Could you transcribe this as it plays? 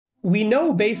we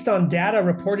know based on data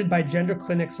reported by gender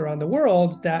clinics around the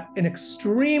world that an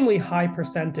extremely high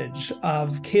percentage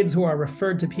of kids who are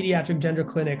referred to pediatric gender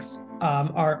clinics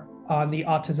are on the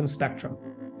autism spectrum.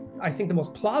 I think the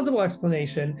most plausible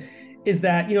explanation is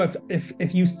that, you know,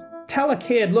 if you tell a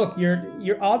kid, look,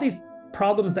 you're all these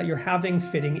problems that you're having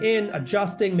fitting in,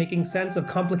 adjusting, making sense of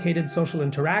complicated social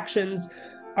interactions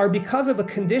are because of a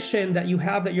condition that you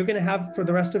have that you're going to have for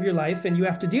the rest of your life and you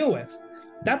have to deal with.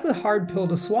 That's a hard pill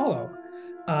to swallow.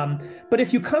 But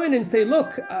if you come in and say,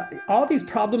 look, all these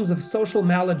problems of social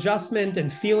maladjustment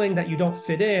and feeling that you don't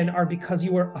fit in are because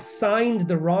you were assigned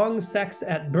the wrong sex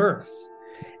at birth.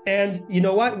 And you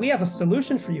know what? We have a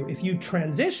solution for you. If you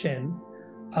transition,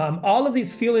 all of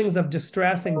these feelings of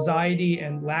distress, anxiety,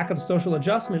 and lack of social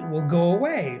adjustment will go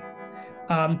away.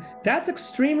 That's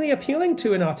extremely appealing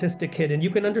to an autistic kid, and you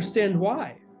can understand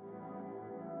why.